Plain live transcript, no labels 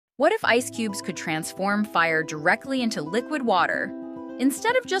What if ice cubes could transform fire directly into liquid water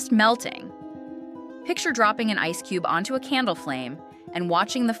instead of just melting? Picture dropping an ice cube onto a candle flame and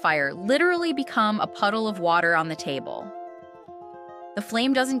watching the fire literally become a puddle of water on the table. The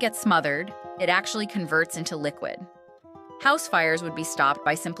flame doesn't get smothered, it actually converts into liquid. House fires would be stopped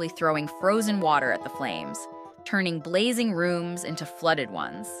by simply throwing frozen water at the flames, turning blazing rooms into flooded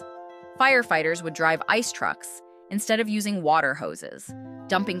ones. Firefighters would drive ice trucks instead of using water hoses,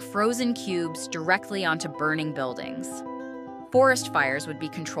 dumping frozen cubes directly onto burning buildings. Forest fires would be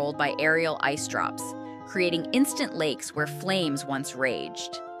controlled by aerial ice drops, creating instant lakes where flames once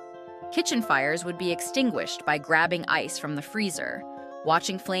raged. Kitchen fires would be extinguished by grabbing ice from the freezer,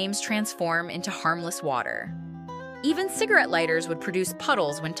 watching flames transform into harmless water. Even cigarette lighters would produce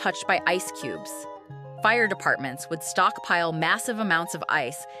puddles when touched by ice cubes. Fire departments would stockpile massive amounts of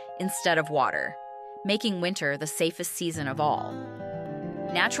ice instead of water, making winter the safest season of all.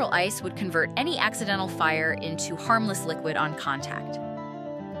 Natural ice would convert any accidental fire into harmless liquid on contact.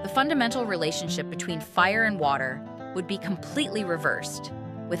 The fundamental relationship between fire and water would be completely reversed,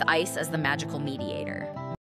 with ice as the magical mediator.